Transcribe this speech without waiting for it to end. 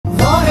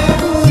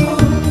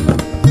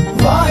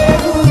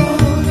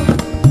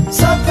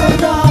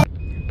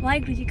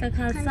Waheguru Ji Ka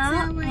Khalsa,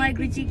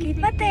 Waheguru Ji Ki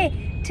Fateh.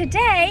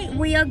 Today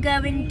we are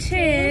going to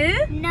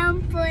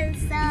Anandpur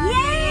Sahib.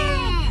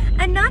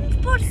 Yay!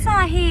 Anandpur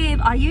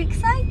Sahib. Are you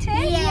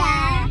excited?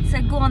 Yeah.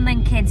 So go on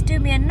then, kids. Do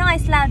me a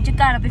nice loud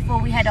jagara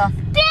before we head off.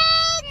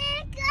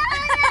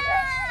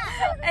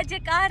 A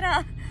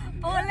jagara.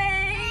 Bole.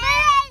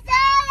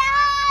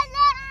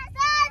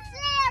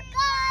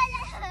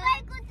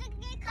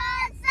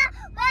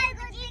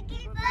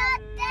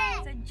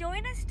 So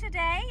join us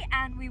today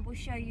and we will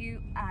show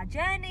you our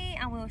journey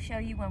and we'll show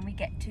you when we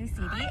get to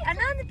Siri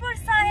Anandpur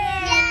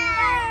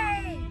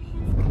Sahib. Yay!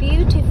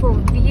 Beautiful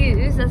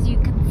views as you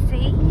can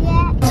see.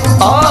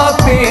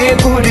 आपे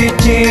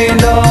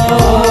गुरचेला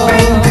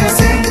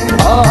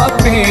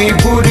आपे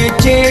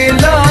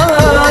गुरचेला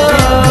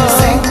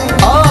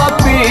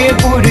आपे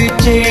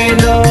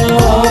गुरचेला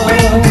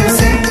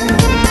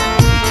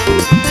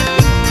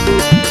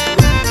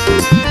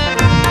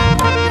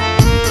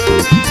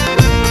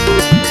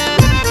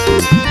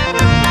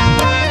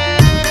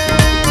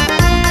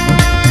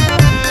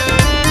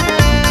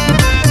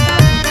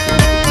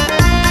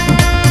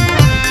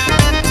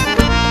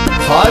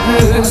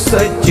हर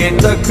सच्चे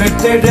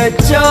तख्त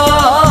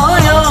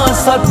रचाया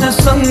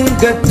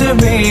सतसंगत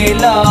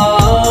मेला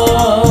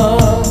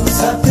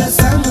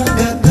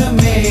सतसंगत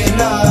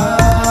मेला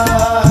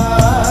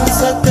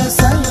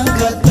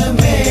सतसंगत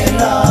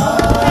मेला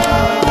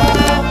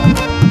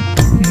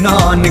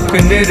नानक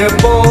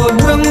निर्भो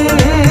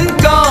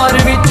निरंकार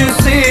विच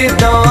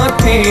सेदा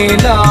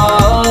खेला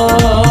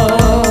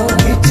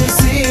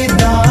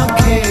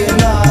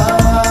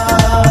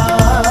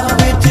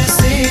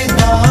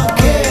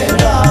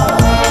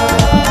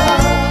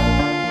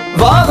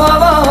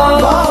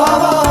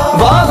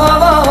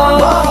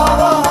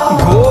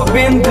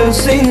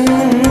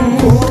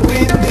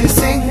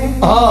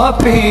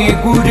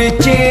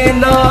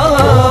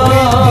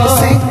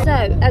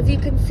So, as you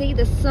can see,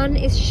 the sun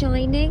is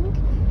shining.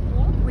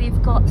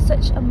 We've got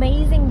such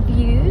amazing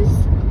views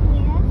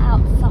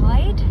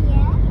outside.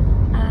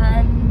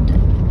 And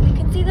we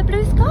can see the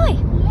blue sky.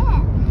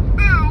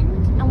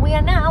 And we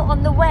are now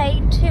on the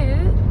way to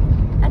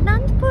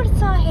Anandpur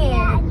Sahib.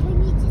 And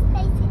when you just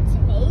say it to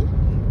me,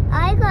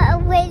 I got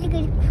a really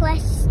good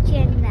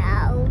question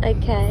now.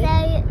 Okay.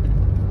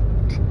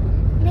 So,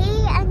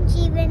 me and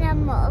Jeevan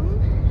and Mum,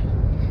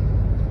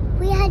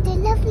 we had a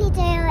lovely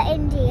day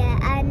in India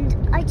and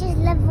I just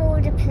love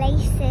all the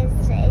places.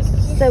 It's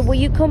just, So will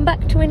you come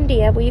back to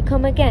India? Will you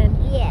come again?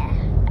 yeah.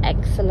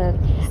 Excellent.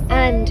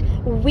 And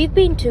we've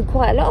been to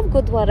quite a lot of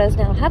Gurdwaras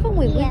now, haven't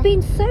we? Yeah. We've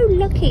been so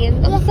lucky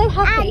and I'm so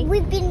happy. And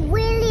we've been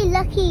really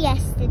lucky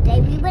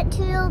yesterday. We went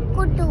to a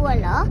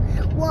Gurdwara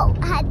what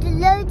had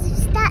loads of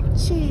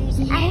statues.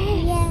 Yes.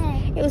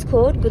 And, It was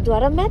called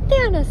Gurdwara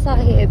Mehdiana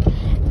Sahib.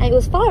 And it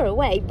was far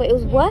away, but it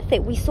was worth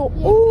it. We saw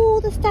all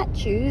the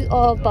statues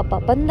of Baba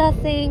Banda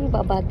Singh,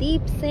 Baba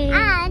Deep Singh,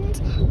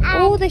 and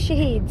all the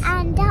shaheeds.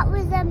 And that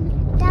was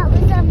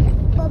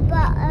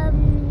Baba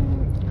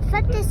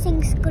Fateh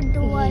Singh's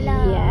Gurdwara.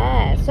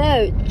 Yeah,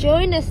 so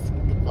join us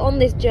on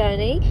this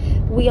journey.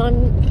 We are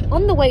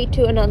on the way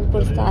to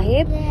Anandpur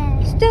Sahib.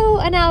 Yeah. Still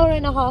an hour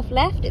and a half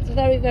left. It's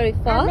very, very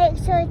And far. make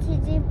sure to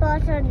do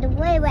part on the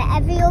way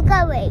wherever you're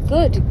going.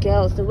 Good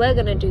girl. So we're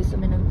going to do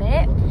some in a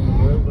bit.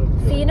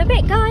 See you in a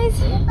bit, guys.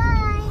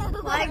 Bye.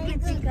 Waheguru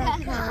Ji Ka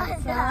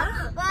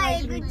Khalsa,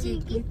 Waheguru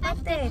Ji Ki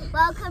Fateh.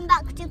 Welcome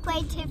back to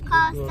Creative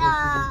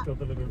Casa.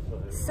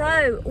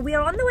 So we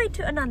are on the way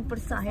to Anandpur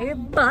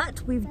Sahib,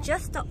 but we've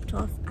just stopped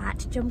off at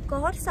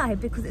Chamkaur Sahib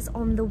because it's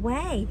on the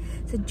way.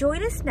 So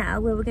join us now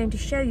where we're going to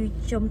show you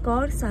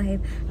Chamkaur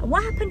Sahib. And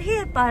what happened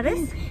here,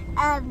 Paris?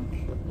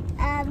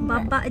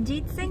 Baba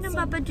Ajit Singh and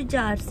Baba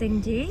Jujar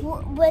Singh Ji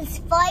was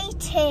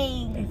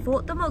fighting. they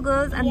fought the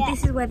Mughals and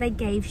this is where they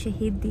gave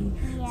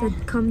Shahidi. So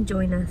come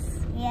join us.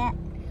 Yeah.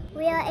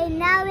 We are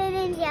now in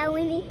India and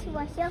we need to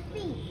wash our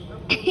feet.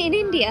 In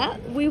India,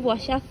 we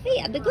wash our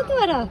feet at the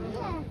Gurdwara.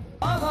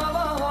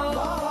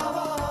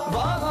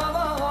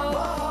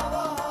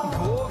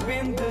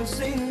 Govind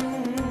Singh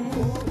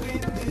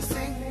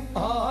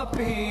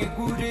आपे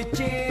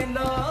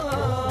गुरचेला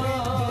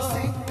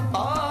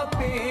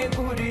आपे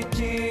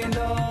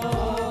गुरचेला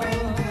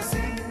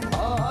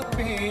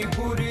आपे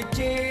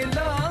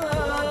गुरचेला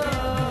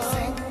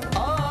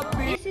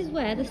This is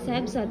where the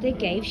Sahibzade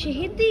gave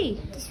Shahidi.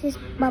 This was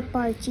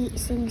Baba Ajit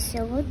Singh's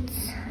swords.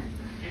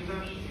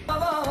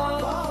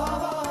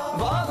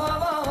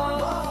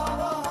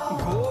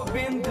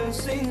 Govind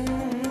Singh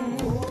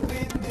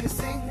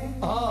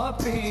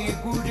आपे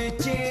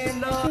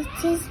गुरचेला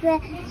This is where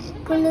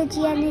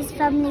Guruji and his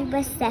family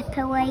were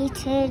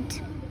separated.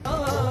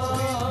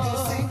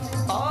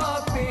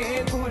 आपे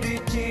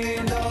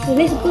गुरचेला So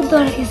this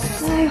Gurdwara is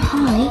so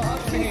high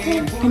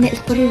and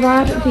it's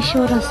Parivar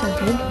Vishora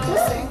Sahib.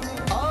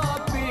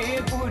 आपे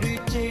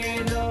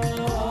गुरचेला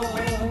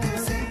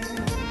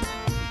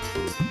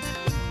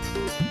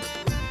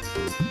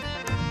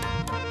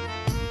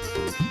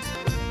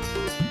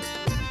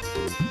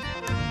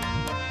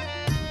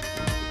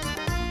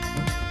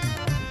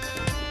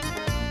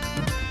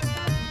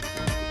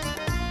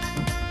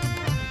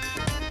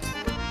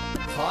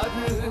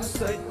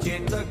सच्चे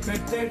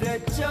तख्त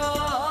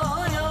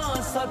रचाया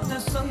सत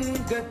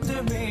संगत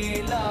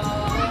मेला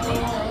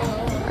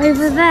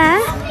Over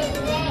there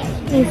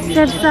is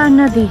Sarsa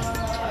Nadi.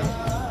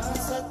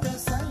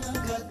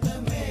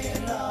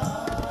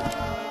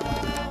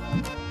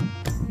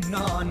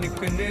 Nanak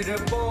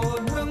निर्भो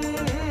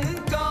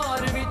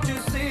निरंकार विच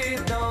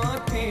सीधा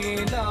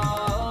खेला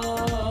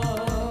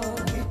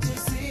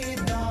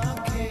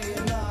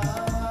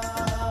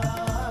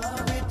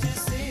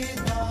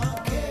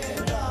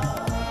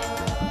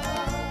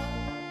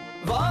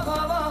वाह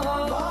वाह वाह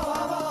वाह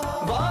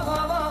वाह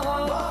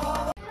वाह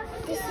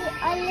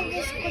I love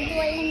this good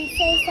dwelling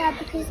so sad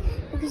because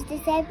the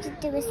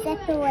services were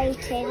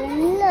separated, and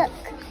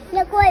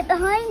look right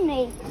behind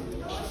me.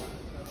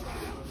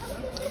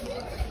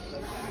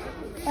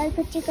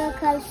 Welcome to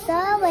Khalsa,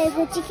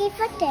 welcome to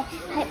Fateh.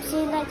 Hope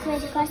you like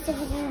Creative Casa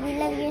video. We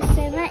love you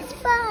so much.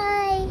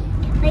 Bye.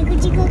 Welcome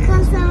to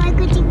Khalsa,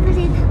 welcome to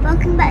Fateh.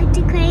 Welcome back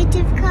to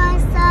Creative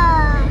Casa.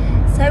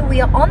 So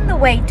we are on the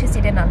way to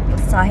Anandpur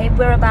Sahib.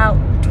 We're about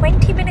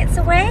 20 minutes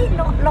away,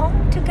 not long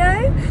to go.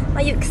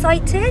 Are you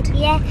excited?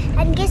 Yeah,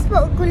 and guess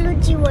what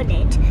Guluji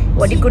wanted?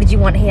 What did Guruji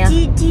want here?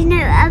 Do you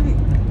know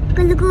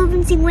Gulu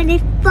Gobind Singh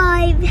wanted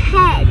 5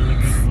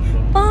 heads.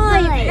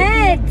 Five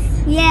heads.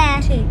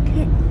 Yeah. Cheek.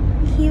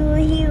 He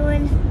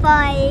wanted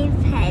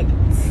 5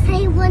 heads.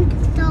 I want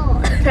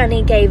thought. And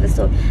he gave us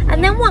all. And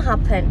then what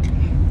happened?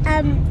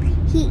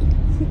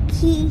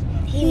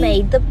 He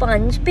made the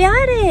banj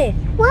pyare.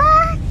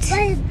 What?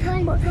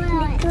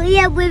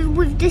 Yeah,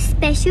 with the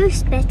special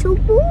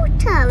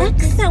water.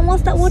 Excellent.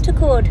 What's that water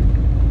called?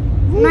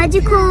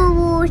 Magical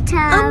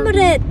water.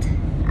 Amrit.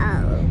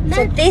 Oh.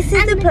 So this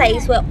is the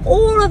place where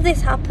all of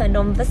this happened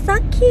on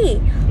Vaisakhi.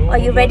 Are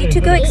you ready to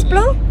go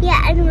explore?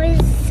 Yeah, and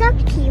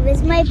Vaisakhi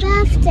was my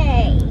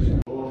birthday.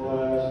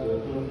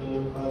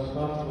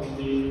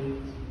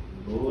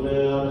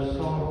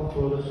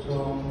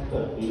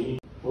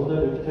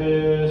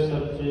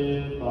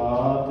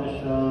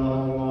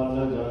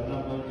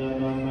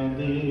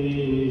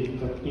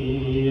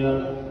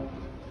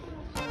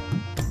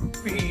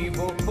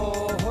 पीवो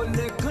बोल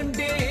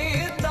खंडे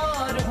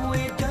तार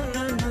हुए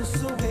जन्म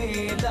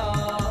सुवेला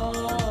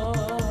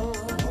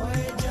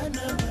हुए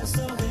जन्म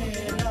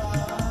सुवेला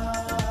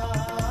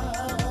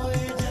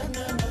हुए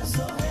जन्म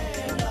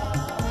सुवेला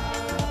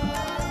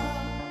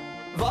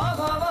वाह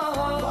वाह वाह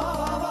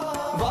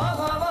वाह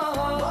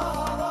वाह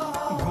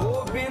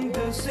गोविंद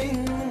सिंह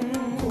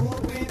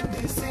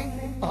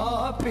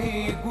आपे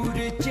गुर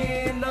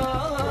चेला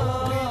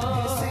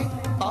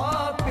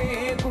आपे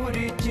गुर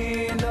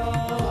चेला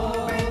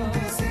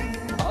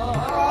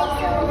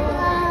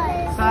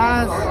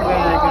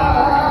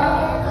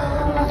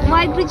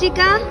वाहिगुरु जी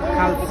का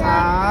खालसा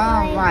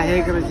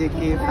वाहेगुरु जी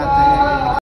की फतेह।